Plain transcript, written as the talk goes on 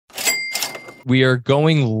we are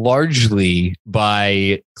going largely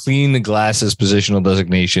by clean the glasses positional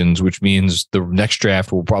designations, which means the next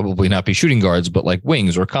draft will probably not be shooting guards, but like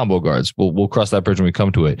wings or combo guards. We'll cross that bridge when we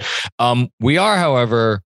come to it. We are,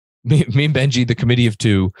 however, me and Benji, the committee of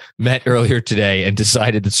two, met earlier today and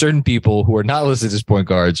decided that certain people who are not listed as point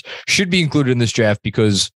guards should be included in this draft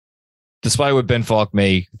because, despite what Ben Falk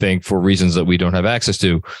may think for reasons that we don't have access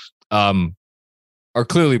to, are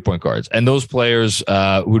clearly point guards. And those players,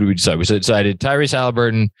 who do we decide? We decided Tyrese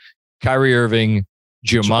Halliburton, Kyrie Irving,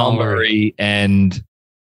 Jamal Murray, and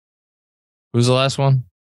who's the last one?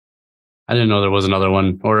 I didn't know there was another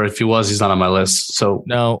one. Or if he was, he's not on my list. So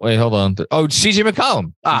no, wait, hold on. Oh, CJ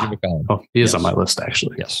McCollum. CJ McCollum. Oh, he is on my list,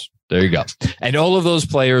 actually. Yes. There you go. And all of those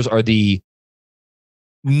players are the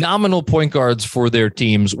nominal point guards for their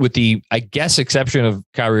teams, with the, I guess, exception of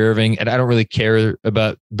Kyrie Irving. And I don't really care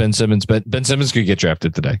about Ben Simmons, but Ben Simmons could get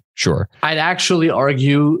drafted today. Sure. I'd actually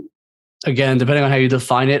argue, again, depending on how you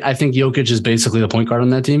define it, I think Jokic is basically the point guard on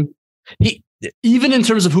that team. Even in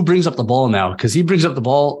terms of who brings up the ball now, because he brings up the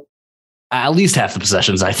ball at least half the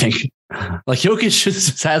possessions, I think. Like Jokic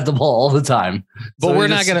just has the ball all the time. But so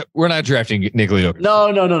we're not drafting Nikola Jokic.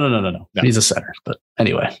 No. He's a center. But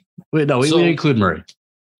anyway, we include Murray.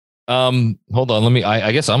 Hold on.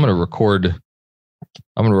 I guess I'm going to record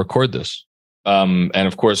this. And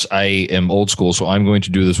of course I am old school, so I'm going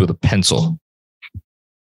to do this with a pencil.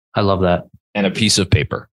 I love that. And a piece of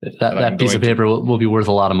paper. That piece of paper will be worth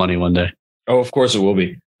a lot of money one day. Oh, of course it will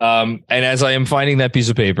be. And as I am finding that piece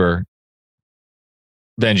of paper,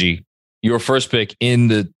 Benji, your first pick in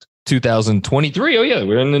the 2023. Oh yeah,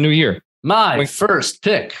 we're in the new year. My first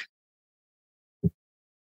pick.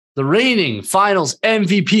 The reigning finals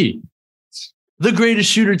MVP, the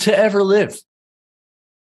greatest shooter to ever live,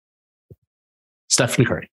 Stephen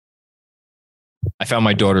Curry. I found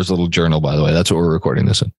my daughter's little journal, by the way. That's what we're recording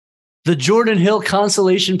this in. The Jordan Hill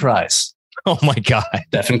Consolation Prize. Oh my God.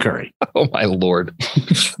 Stephen Curry. Oh my Lord.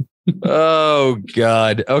 Oh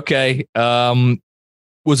God. Okay.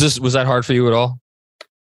 Was that hard for you at all?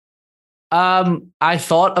 I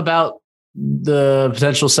thought about the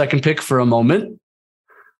potential second pick for a moment.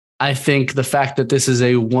 I think the fact that this is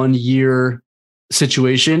a 1-year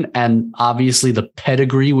situation, and obviously the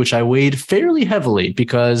pedigree, which I weighed fairly heavily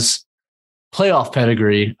because playoff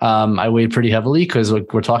pedigree, I weighed pretty heavily because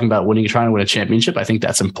we're talking about trying to win a championship. I think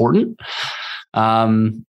that's important.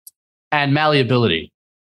 And malleability,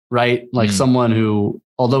 right? Like someone who,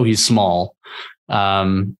 although he's small,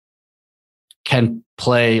 can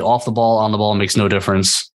play off the ball, on the ball, makes no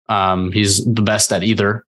difference. He's the best at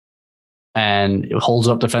either. And it holds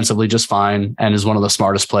up defensively just fine and is one of the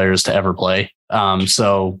smartest players to ever play.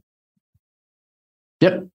 So,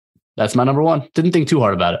 yep, that's my number one. Didn't think too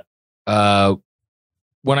hard about it.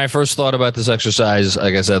 When I first thought about this exercise,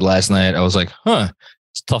 like I said last night, I was like,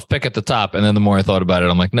 it's a tough pick at the top. And then the more I thought about it,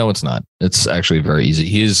 I'm like, no, it's not. It's actually very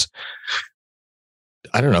easy.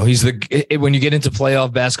 I don't know. He's when you get into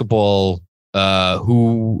playoff basketball,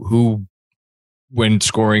 who when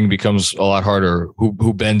scoring becomes a lot harder,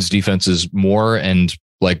 who bends defenses more and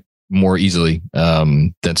like more easily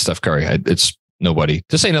than Steph Curry. It's nobody,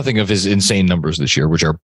 to say nothing of his insane numbers this year, which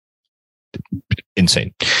are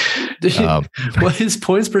insane. What his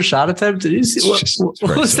points per shot attempt? Did you see what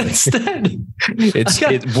was that stat? It's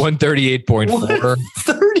 138.4.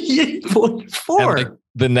 138.4. Like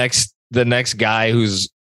the next guy who's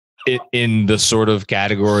in the sort of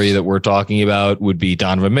category that we're talking about would be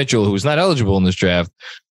Donovan Mitchell, who's not eligible in this draft,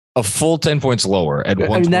 a full 10 points lower at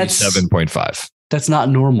 127.5. That's not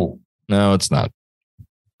normal. No, it's not.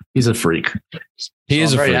 He's a freak. He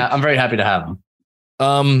is a freak. I'm very happy to have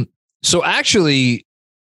him. So actually,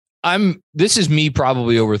 this is me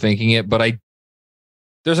probably overthinking it, but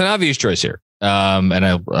there's an obvious choice here. And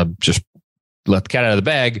I'll just let the cat out of the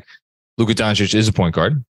bag. Luka Doncic is a point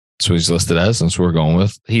guard. That's what he's listed as. That's what we're going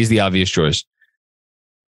with. He's the obvious choice.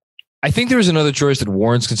 I think there is another choice that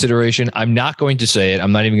warrants consideration. I'm not going to say it.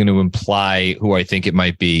 I'm not even going to imply who I think it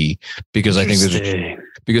might be because I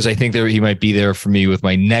think he might be there for me with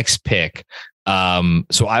my next pick.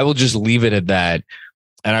 So I will just leave it at that.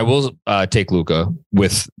 And I will take Luka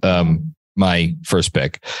with my first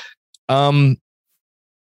pick. There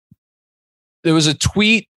was a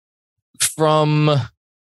tweet from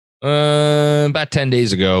about 10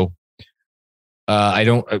 days ago.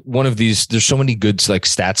 One of these, there's so many good like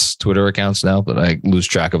stats Twitter accounts now that I lose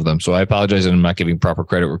track of them. So I apologize and I'm not giving proper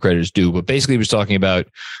credit where credit is due. But basically he was talking about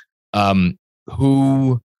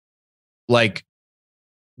who like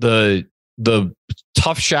the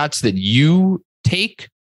tough shots that you take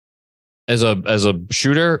as a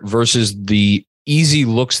shooter versus the easy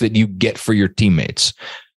looks that you get for your teammates.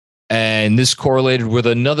 And this correlated with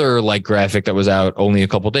another like graphic that was out only a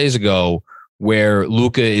couple days ago, where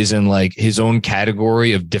Luka is in like his own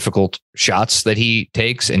category of difficult shots that he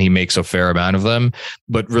takes, and he makes a fair amount of them.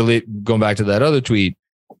 But really, going back to that other tweet,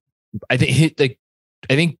 I think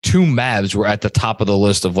two Mavs were at the top of the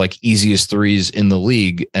list of like easiest threes in the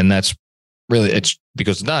league, and that's really it's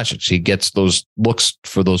because of Doncic. He gets those looks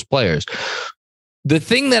for those players. The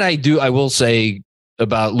thing that I will say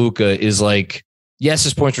about Luka is like, yes,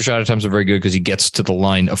 his points per shot attempts are very good because he gets to the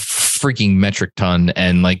line a freaking metric ton.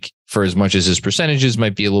 And like, for as much as his percentages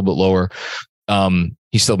might be a little bit lower,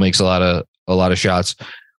 he still makes a lot of shots.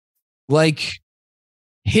 Like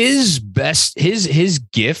his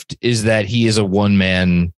gift is that he is a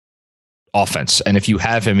one-man offense. And if you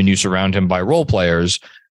have him and you surround him by role players,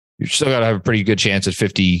 you still got to have a pretty good chance at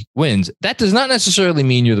 50 wins. That does not necessarily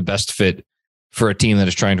mean you're the best fit for a team that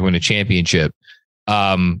is trying to win a championship.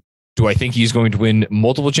 Do I think he's going to win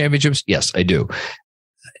multiple championships? Yes, I do.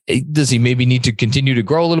 Does he maybe need to continue to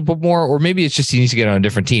grow a little bit more? Or maybe it's just he needs to get on a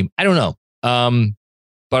different team. I don't know.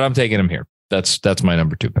 But I'm taking him here. That's my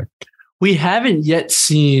number 2 pick. We haven't yet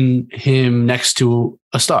seen him next to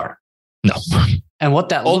a star. No. And what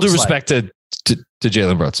that all looks due respect to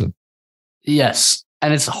Jalen Brunson. Yes.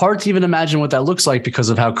 And it's hard to even imagine what that looks like because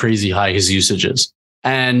of how crazy high his usage is.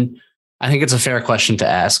 And I think it's a fair question to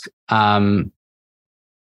ask.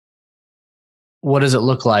 What does it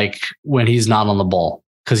look like when he's not on the ball?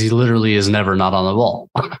 Because he literally is never not on the ball.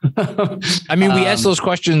 I mean, we asked those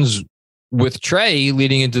questions with Trey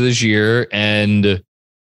leading into this year, and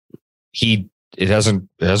it hasn't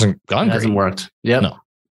gone great. It hasn't worked. Yep. No.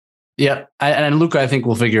 Yeah. And Luka, I think,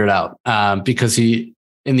 will figure it out because he,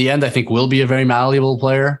 in the end, I think will be a very malleable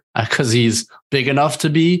player because he's big enough to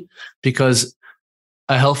be, because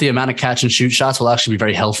a healthy amount of catch and shoot shots will actually be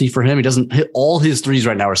very healthy for him. He doesn't hit all his threes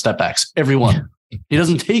right now are step backs. Every one. He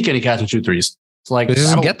doesn't take any catch and shoot threes. It's like, he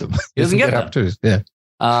doesn't get them. He doesn't get them. Yeah.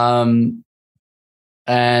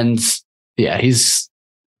 And yeah, he's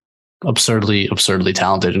absurdly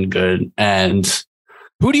talented and good. And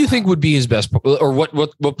who do you think would be his best, or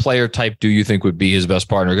what player type do you think would be his best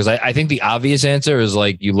partner? Because I think the obvious answer is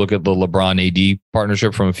like you look at the LeBron AD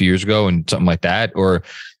partnership from a few years ago and something like that, or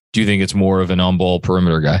do you think it's more of an on-ball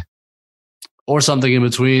perimeter guy? Or something in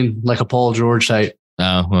between, like a Paul George type.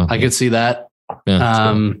 Oh, well, I could see that.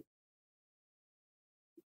 Yeah,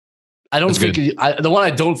 I don't think the one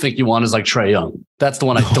I don't think you want is like Trae Young. That's the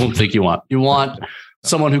one I don't think you want. You want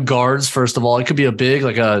someone who guards, first of all. It could be a big,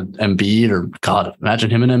 like a Embiid, or God, imagine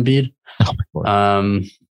him and Embiid. Oh my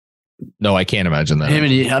no, I can't imagine that. Him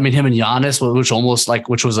and Giannis,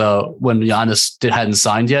 which was when Giannis hadn't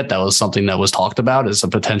signed yet. That was something that was talked about as a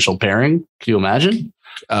potential pairing. Can you imagine?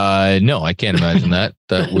 No, I can't imagine that.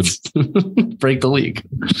 That would break the league.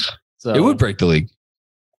 So it would break the league.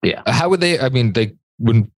 Yeah. How would they? I mean, they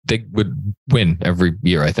would win every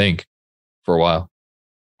year, I think, for a while.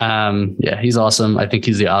 Yeah, he's awesome. I think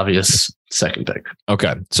he's the obvious second pick.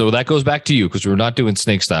 Okay. So that goes back to you because we're not doing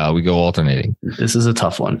snake style. We go alternating. This is a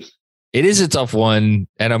tough one. It is a tough one.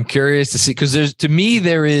 And I'm curious to see, because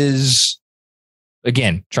there is,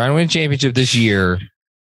 again, trying to win a championship this year.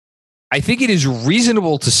 I think it is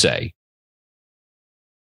reasonable to say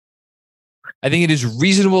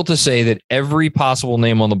that every possible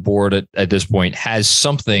name on the board at this point has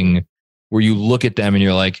something where you look at them and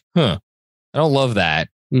you're like, I don't love that.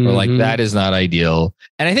 Mm-hmm. Or like, that is not ideal.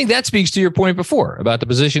 And I think that speaks to your point before about the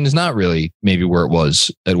position is not really maybe where it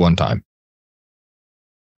was at one time.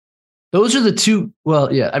 Those are the two.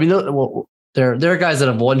 Well, yeah. I mean, there are guys that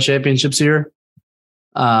have won championships here.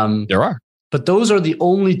 There are. But those are the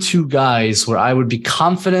only two guys where I would be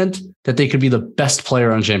confident that they could be the best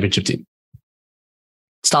player on a championship team.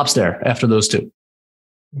 Stops there after those two.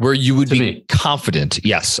 Where you would be confident.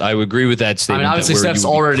 Yes, I would agree with that statement. I mean, obviously, Steph's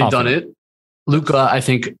already done it. Luka, I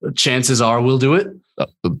think chances are will do it.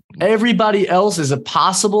 Everybody else, is it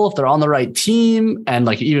possible if they're on the right team and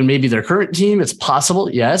like even maybe their current team? It's possible,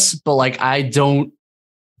 yes. But like, I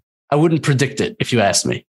wouldn't predict it if you asked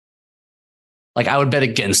me. Like, I would bet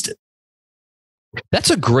against it. That's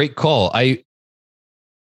a great call.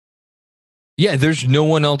 There's no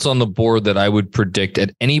one else on the board that I would predict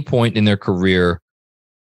at any point in their career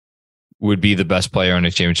would be the best player on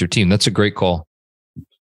a championship team. That's a great call.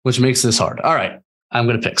 Which makes this hard. All right. I'm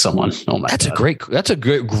going to pick someone. Oh my God. That's a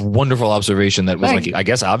great, wonderful observation. That was I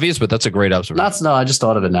guess obvious, but that's a great observation. I just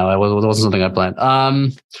thought of it now. It wasn't something I planned.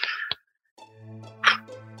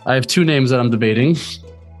 I have two names that I'm debating.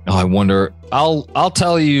 Oh, I wonder. I'll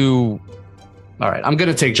tell you. All right. I'm going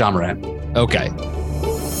to take Ja Morant. Okay.